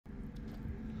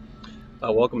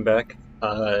Welcome back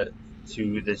to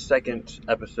the second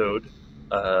episode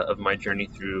of my journey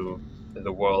through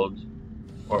the world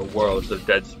or worlds of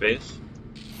Dead Space.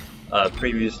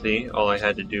 Previously, all I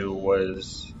had to do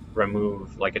was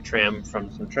remove like a tram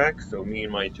from some tracks, so me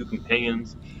and my two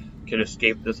companions can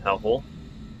escape this hellhole.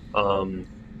 Um,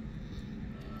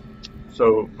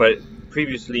 but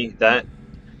previously that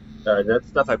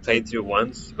stuff I played through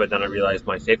once, but then I realized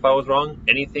my save file was wrong.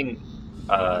 Anything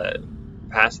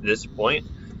past this point,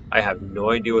 I have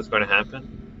no idea what's going to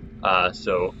happen.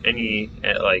 So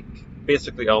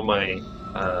basically all my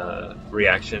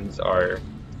reactions are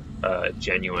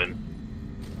genuine.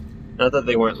 Not that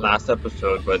they weren't last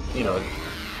episode, but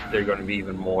they're going to be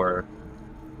even more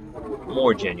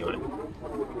genuine.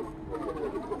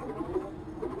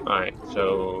 All right,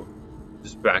 so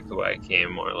just back the way I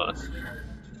came, more or less.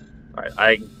 All right,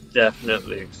 I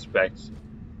definitely expect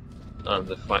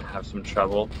to have some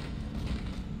trouble.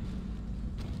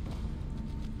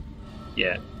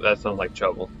 Yeah, that sounds like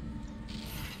trouble.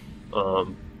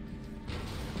 And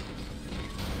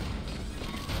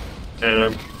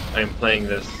I'm playing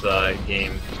this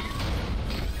game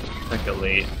kind of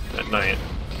late at night.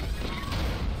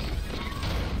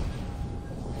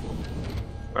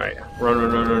 All right,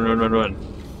 run!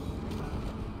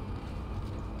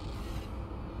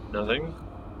 Nothing.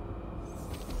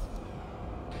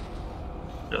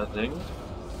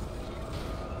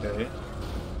 Okay.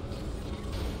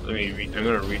 I'm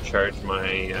gonna recharge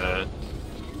my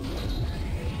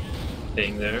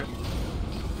thing there.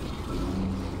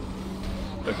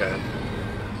 Okay.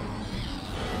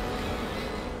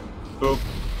 Boop.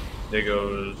 There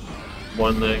goes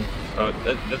one leg. Oh,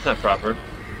 that's not proper.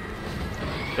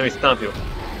 Let me stomp you.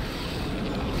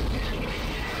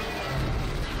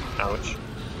 Ouch.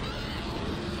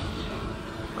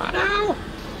 Ow!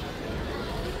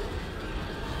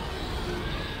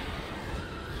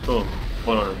 Boom.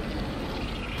 One arm.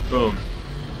 Boom.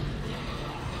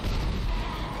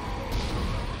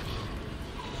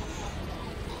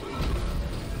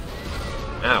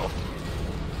 Ow.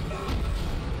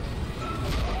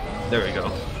 There we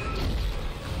go.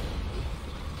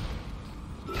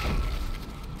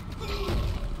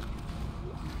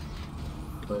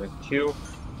 Q.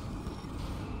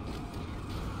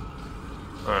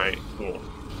 Alright, cool.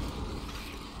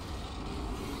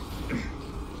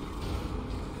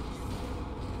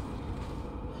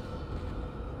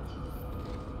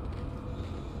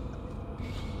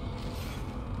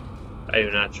 I do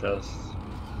not trust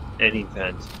any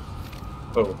vent.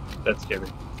 Oh, that scared me.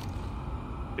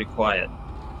 Be quiet.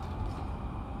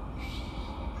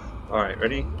 Alright,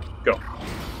 ready? Go.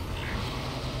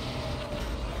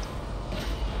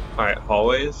 Alright,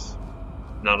 hallways.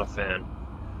 Not a fan.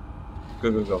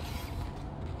 Go.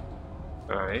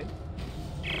 Alright.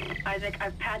 Isaac,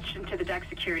 I've patched into the deck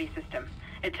security system.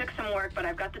 It took some work, but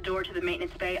I've got the door to the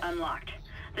maintenance bay unlocked.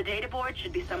 The data board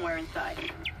should be somewhere inside.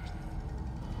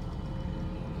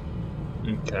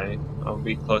 Okay, I'll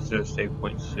be closer to the save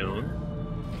point soon.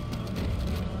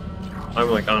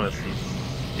 I'm like honestly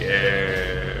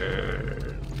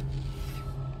scared.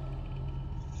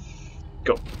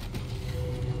 Go.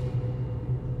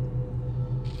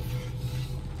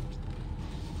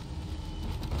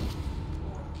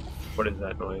 What is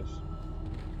that noise?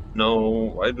 No,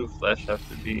 why do flesh have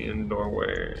to be in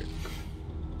doorways?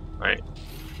 Alright.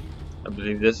 I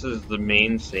believe this is the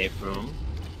main safe room.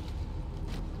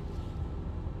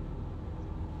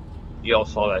 You all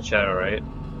saw that shadow, right?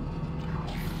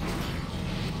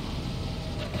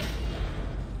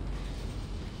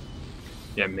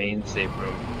 Yeah, main safe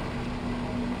room.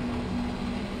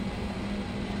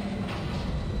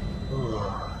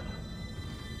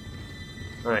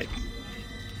 Alright.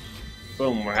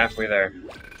 Boom, we're halfway there.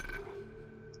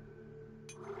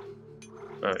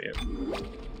 Oh, yeah.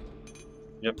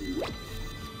 Yep.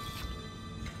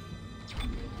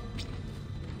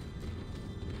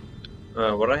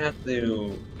 What I have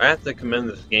to commend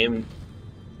this game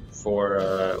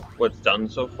for what's done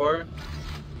so far.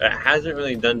 It hasn't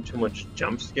really done too much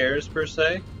jump scares per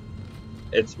se.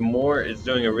 It's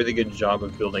doing a really good job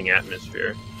of building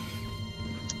atmosphere.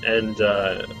 And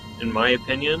in my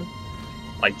opinion,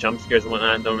 like jump scares and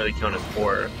whatnot don't really count as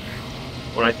horror.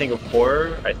 When I think of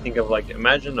horror, I think of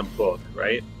imagine a book,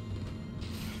 right?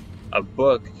 A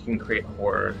book can create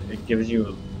horror. It gives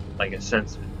you like a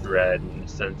sense of dread and a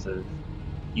sense of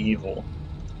evil,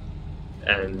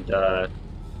 and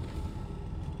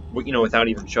without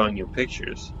even showing you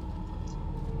pictures.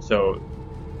 So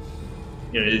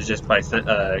it's just by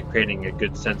creating a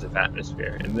good sense of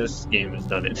atmosphere, and this game has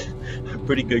done it a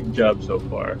pretty good job so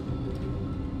far.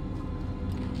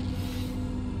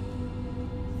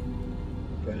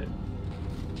 Okay.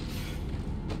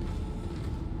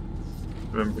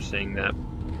 Remember seeing that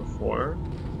before.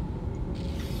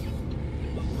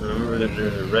 Remember that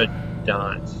there's a red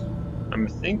dot.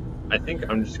 I think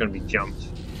I'm just gonna be jumped.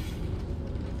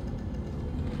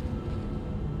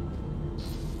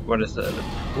 What is that?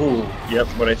 Ooh, yep,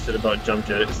 what I said about jump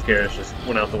scares just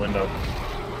went out the window.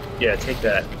 Yeah, take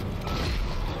that.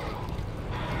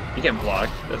 You can't block.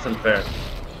 That's unfair.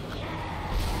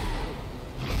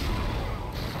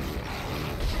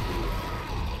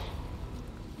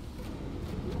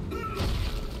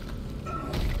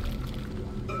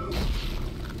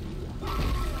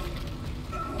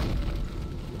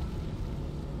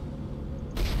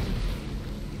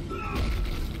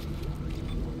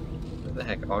 Where the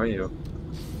heck are you?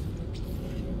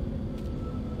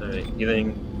 Alright,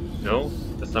 healing. No,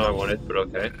 that's not what I wanted, but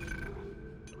okay.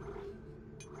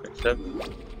 Accept.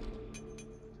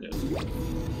 Yes.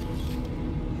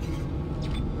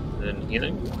 Then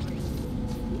healing.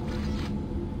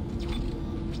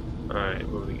 Alright,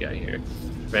 what do we got here?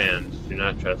 Fans. Do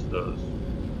not trust those.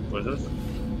 What is this?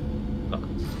 Oh.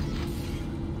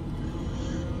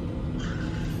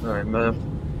 Alright, map.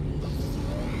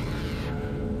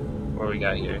 What do we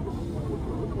got here?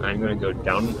 I'm gonna go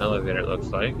down an elevator, it looks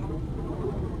like.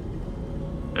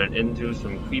 And into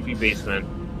some creepy basement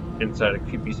inside a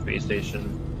creepy space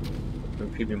station.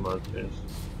 Some creepy monsters.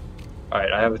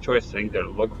 Alright, I have a choice to either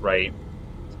look right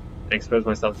and expose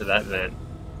myself to that vent.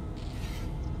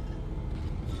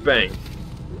 Bang!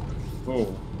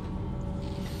 Ooh.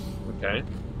 Okay.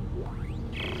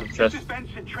 This is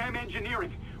Benson, Tram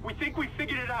Engineering. We think we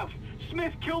figured it out.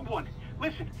 Smith killed one.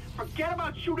 Listen, forget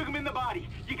about shooting him in the body.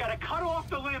 You gotta cut off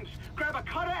the limbs. Grab a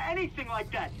cutter, anything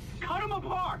like that. Cut him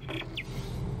apart.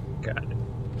 Got it.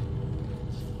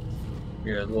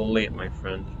 You're a little late, my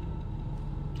friend.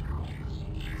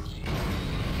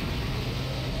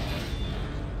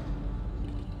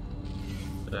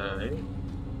 Alright.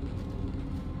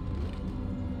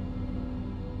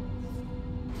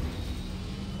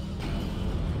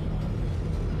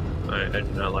 Alright, I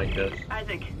do not like this.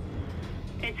 Isaac,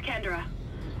 it's Kendra.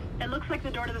 It looks like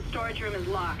the door to the storage room is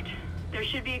locked. There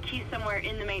should be a key somewhere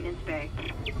in the maintenance bay.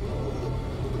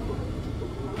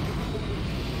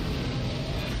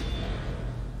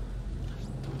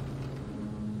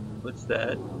 What's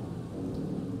that?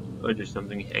 Oh, just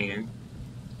something hanging.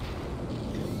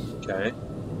 Okay.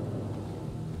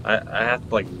 I have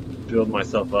to like build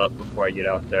myself up before I get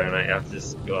out there, and I have to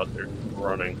just go out there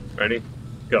running. Ready?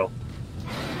 Go.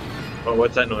 Oh,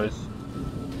 what's that noise?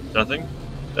 Nothing?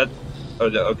 That's... Oh,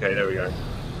 okay, there we go.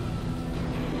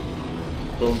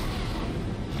 Boom.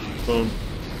 Boom.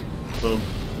 Boom.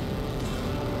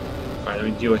 Alright, let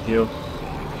me deal with you.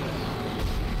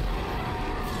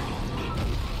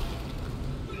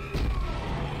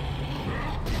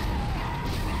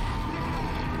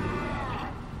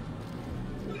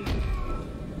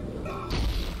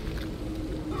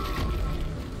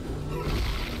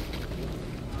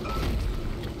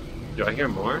 Do I hear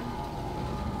more?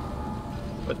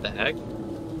 What the heck?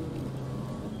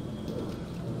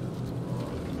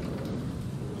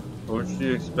 What did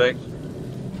you expect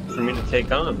for me to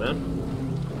take on, man?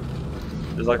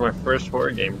 This is like my first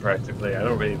horror game, practically. I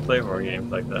don't really play horror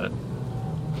games like that.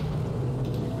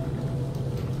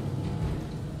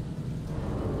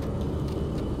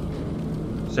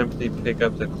 Simply pick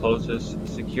up the closest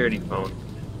security phone,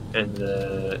 and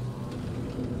the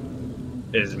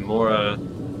Ishimura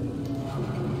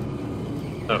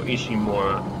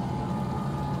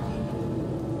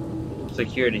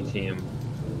security team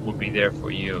will be there for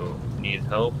you. Need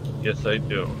help? Yes, I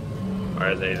do.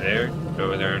 Are they there?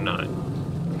 No, they're not.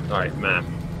 Alright, map.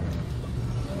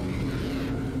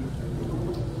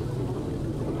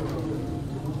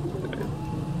 Okay.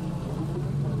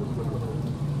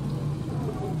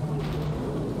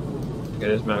 Okay,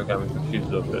 this map got me confused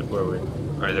a little bit. Where are we?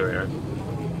 Alright, there we are.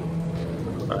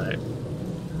 Alright.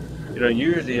 You know,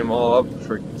 usually I'm all up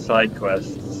for side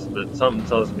quests, but something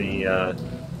tells me I'm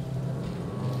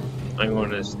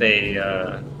going to stay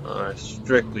on a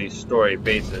strictly story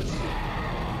basis.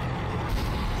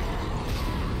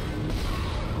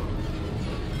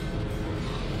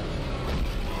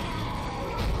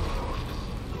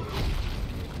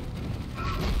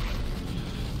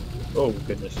 Oh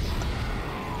goodness.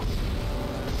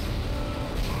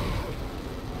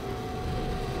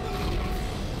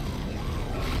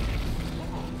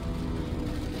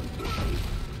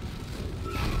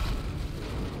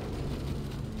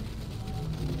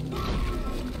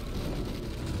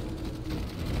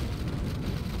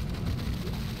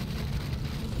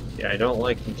 Yeah, I don't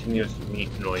like continuous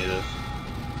meat noises.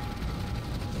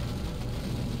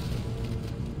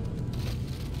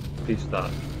 Please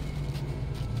stop.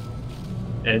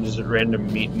 And just random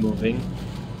meat moving.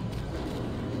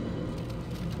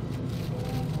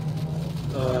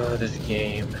 This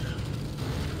game.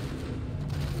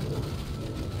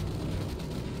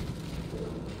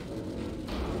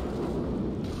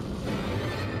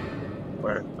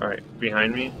 Where? Alright,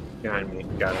 behind me? Behind me.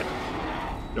 Got it.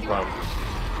 No problem.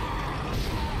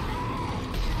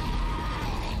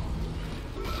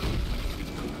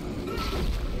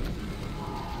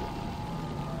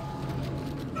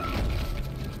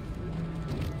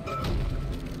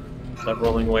 Stop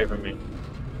rolling away from me.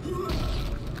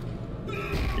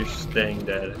 You're staying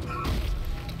dead.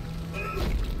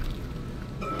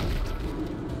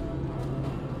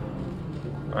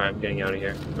 Alright, I'm getting out of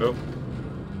here. Oh.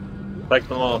 Like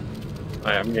them all.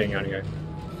 Alright, I'm getting out of here.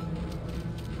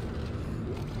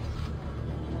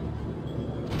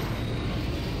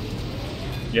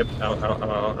 Yep, out.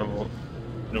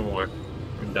 No more.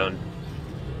 I'm done.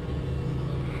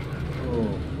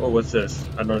 Oh, what's this?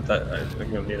 I don't know if that. I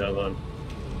think I'll leave that alone.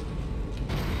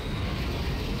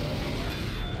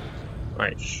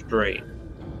 Alright, straight.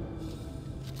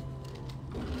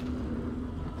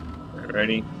 Alright,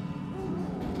 ready?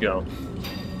 Go.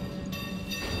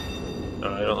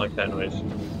 Oh, I don't like that noise.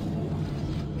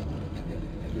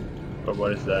 But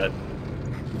what is that?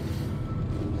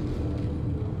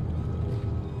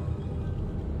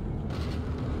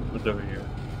 What's over here?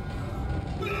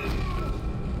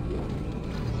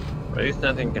 At least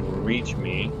nothing can reach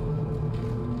me.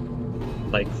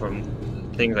 Like from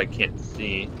things I can't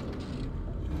see.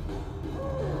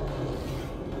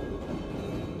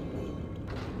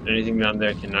 Anything down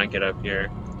there cannot get up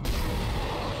here.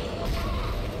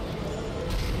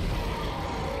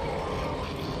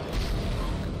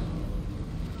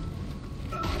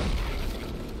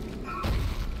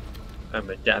 I'm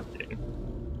adapting.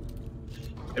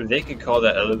 If they could call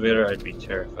that elevator, I'd be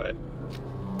terrified.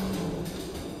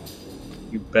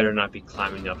 You better not be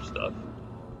climbing up stuff.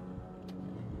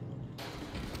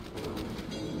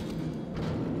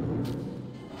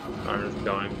 I'm just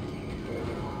going.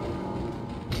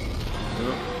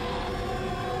 Nope.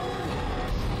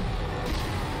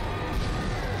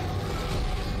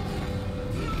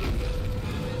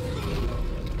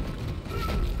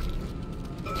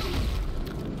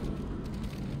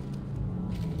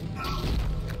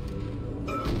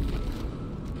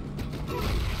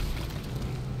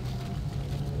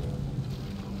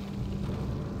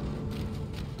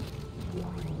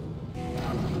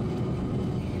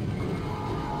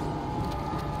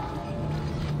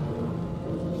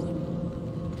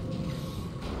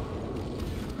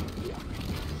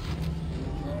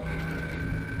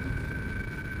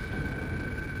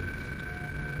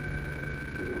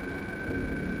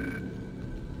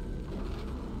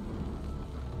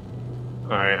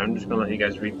 Alright, I'm just gonna let you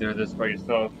guys read through this by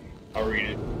yourself. I'll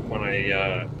read it when I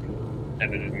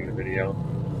edit it in the video.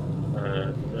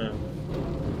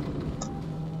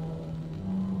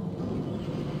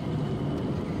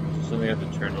 Something I have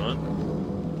to turn on.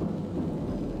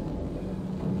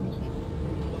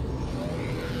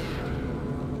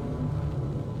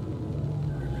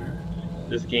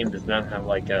 This game does not have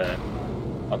like a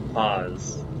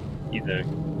pause either.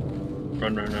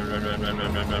 Run.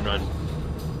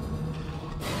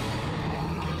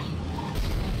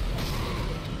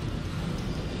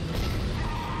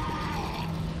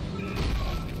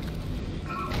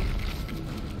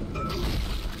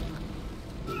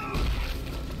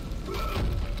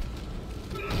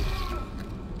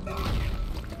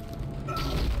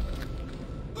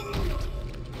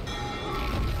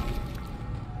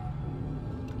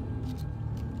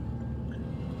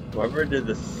 Whoever did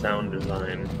the sound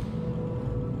design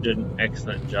did an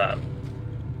excellent job.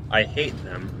 I hate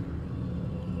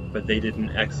them, but they did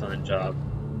an excellent job.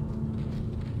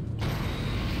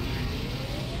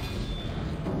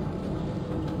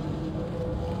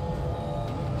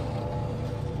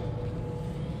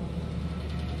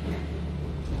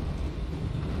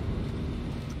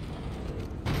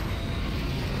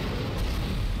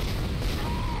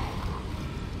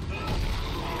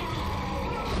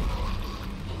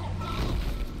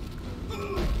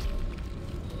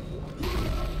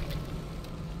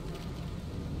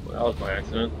 That was by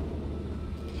accident.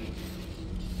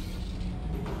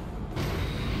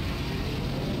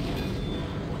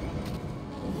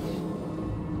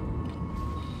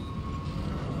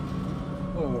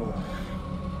 Oh,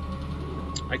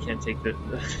 I can't take this.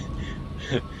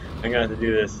 I'm gonna have to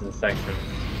do this in sections.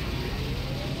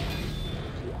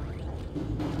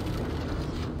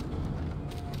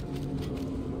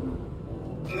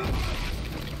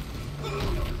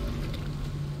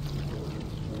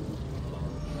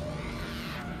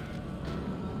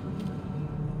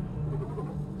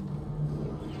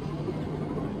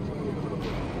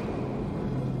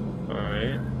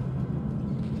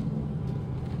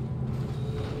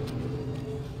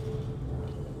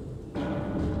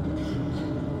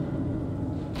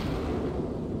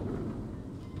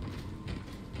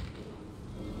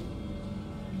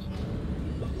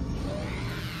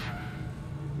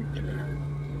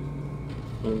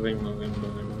 Moving, moving,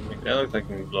 moving, moving. That looks like it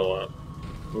can blow up.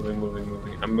 Moving, moving,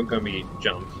 moving. I'm gonna be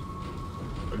jumped.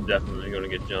 I'm definitely gonna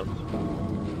get jumped.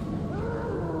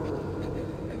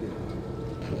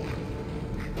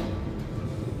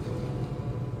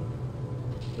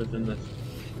 What's in this?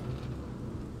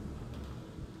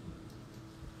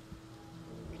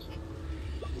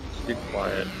 Stay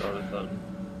quiet all of a sudden.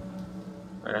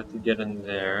 I have to get in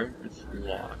there. It's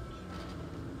locked.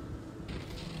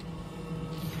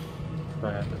 So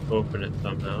I have to open it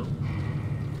somehow.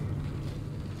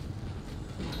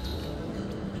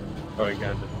 Oh, we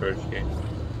got the first gate.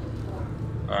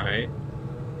 Alright.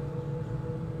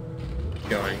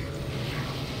 Going.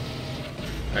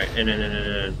 Alright,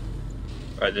 in.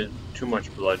 Alright, there's too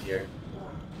much blood here.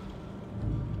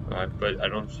 Alright, but I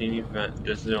don't see any vent.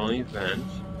 This is the only vent.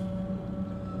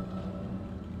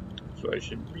 So I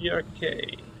should be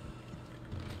okay.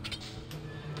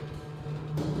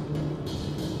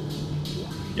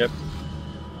 Yep.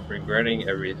 Regretting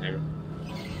everything.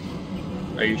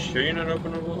 Are you sure you're not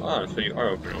openable? Ah, so you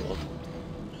are openable.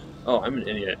 Oh, I'm an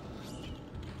idiot.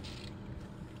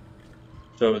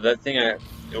 So that thing, it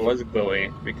was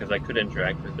glowy because I could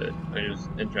interact with it. I was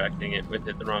interacting with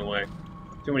it the wrong way.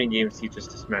 Too many games teach us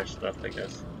to smash stuff, I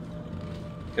guess.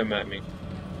 Come at me.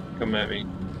 Come at me.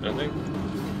 Nothing?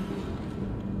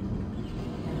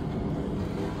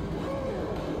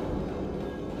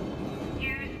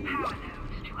 Use power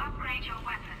nodes to upgrade your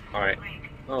weapon. Alright.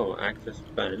 Oh, access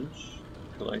bench.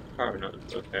 Collect power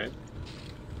nodes. Okay.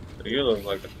 So you look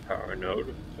like a power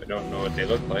node. I don't know what they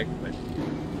look like, but...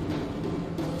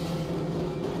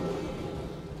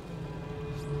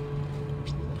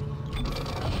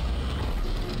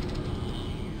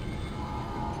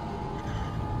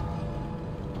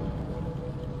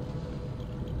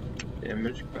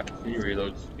 Damage capacity,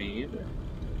 reload speed.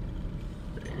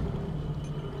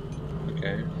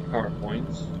 Okay, power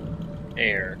points.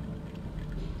 Air.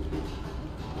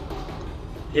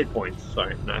 Hit points,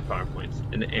 sorry, not power points.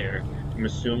 In the air. I'm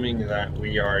assuming that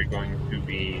we are going to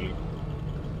be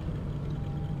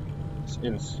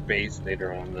in space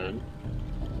later on then.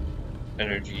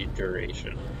 Energy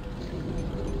duration.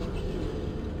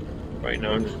 Right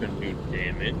now I'm just going to do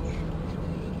damage.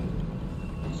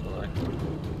 Select.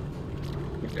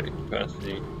 Okay,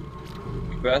 capacity.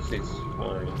 Capacity is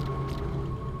fine.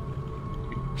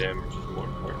 Damage is more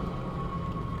important.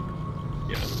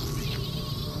 Yeah.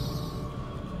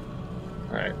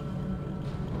 Alright.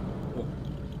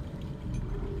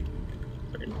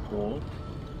 Very cool.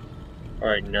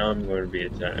 Alright, now I'm going to be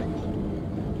attacked.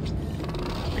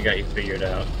 I got you figured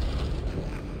out.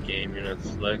 Game, you're not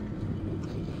slick.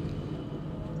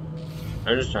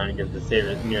 I'm just trying to get the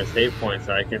save point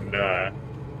so I can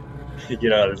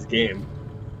get out of this game.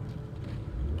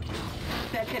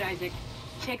 That's it, Isaac.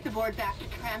 Take the board back to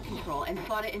tram control and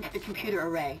slot it into the computer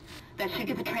array. That should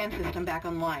get the tram system back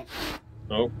online.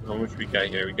 Oh, how much we got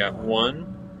here? We got one.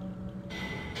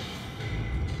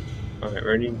 Alright,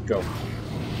 ready? Go.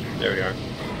 There we are.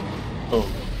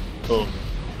 Boom. Boom.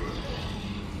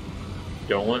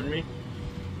 Don't want me?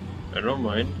 I don't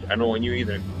mind. I don't want you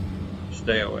either.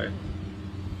 Stay away.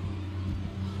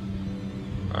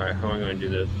 Alright, how am I going to do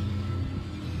this?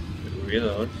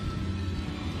 Reload.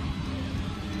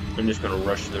 I'm just going to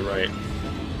rush to the right.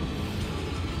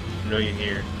 I know you're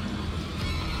here.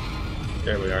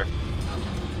 There we are.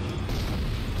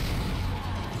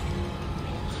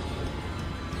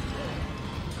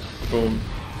 Boom.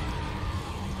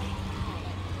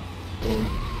 Boom.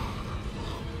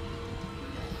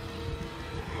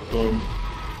 Boom.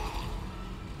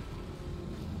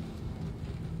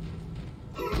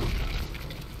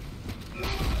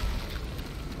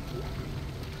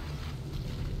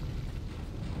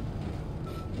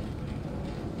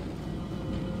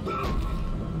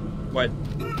 What?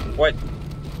 What?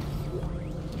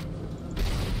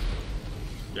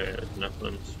 Yeah, there's enough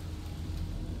limbs.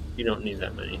 You don't need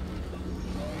that many.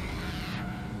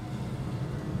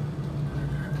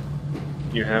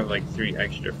 You have like 3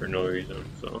 extra for no reason,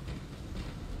 so.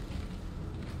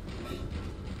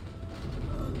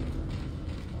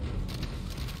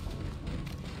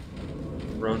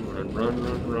 Run, run, run,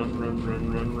 run, run, run,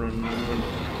 run, run, run, run.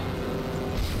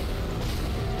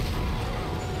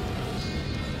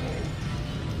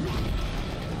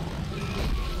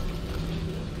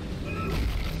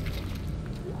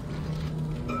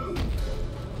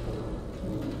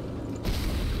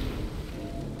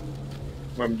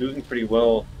 I'm doing pretty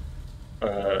well,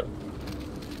 at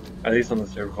least on the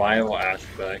survival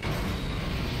aspect.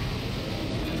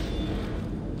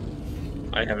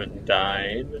 I haven't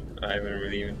died. I haven't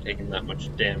really even taken that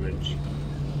much damage.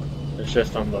 It's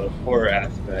just on the horror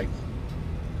aspect.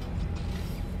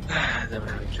 Then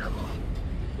we're having trouble.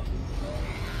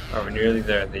 Oh, we're nearly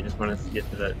there. They just want us to get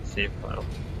to that save file.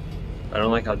 I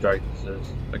don't like how dark this is.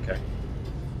 Okay.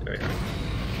 There we go.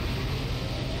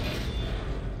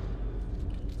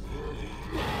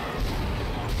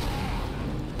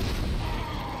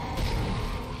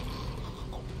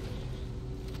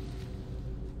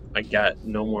 I got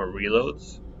no more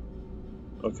reloads?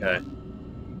 Okay.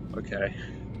 Okay.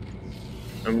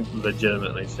 I'm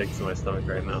legitimately sick to my stomach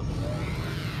right now.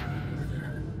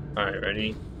 Alright,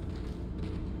 ready?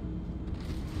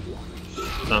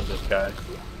 Stomp this guy.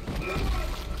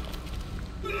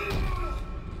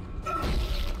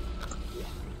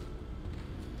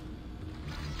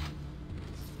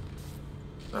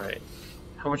 Alright.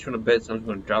 How much you wanna bet someone's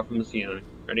gonna drop from the ceiling?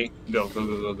 Ready? Go, go,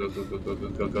 go, go, go, go, go, go,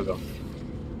 go, go, go.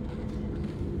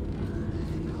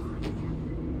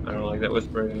 I don't like that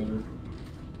whispering.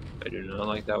 I do not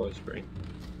like that whispering.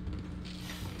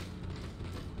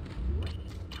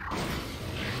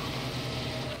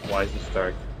 Why is this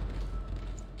dark?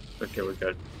 Okay, we're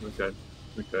good. We're good.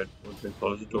 We're good. We're good.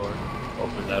 Close the door.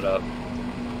 Open that up.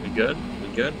 We good?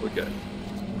 We good? We're good.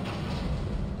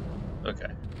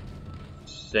 Okay.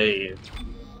 Save.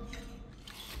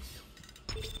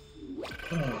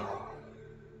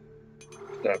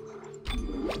 Step.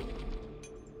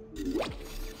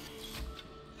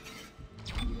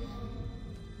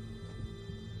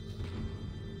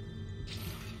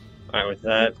 Alright, with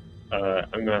that,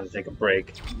 I'm gonna have to take a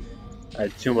break. I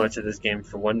had too much of this game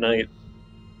for one night,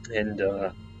 and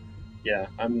yeah,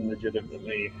 I'm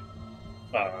legitimately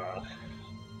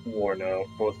worn out,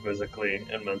 both physically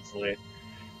and mentally.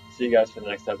 See you guys for the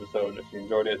next episode. If you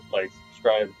enjoyed it, like,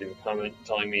 subscribe, leave a comment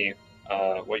telling me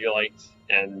what you liked,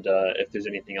 and if there's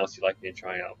anything else you'd like me to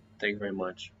try out. Thank you very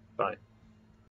much. Bye.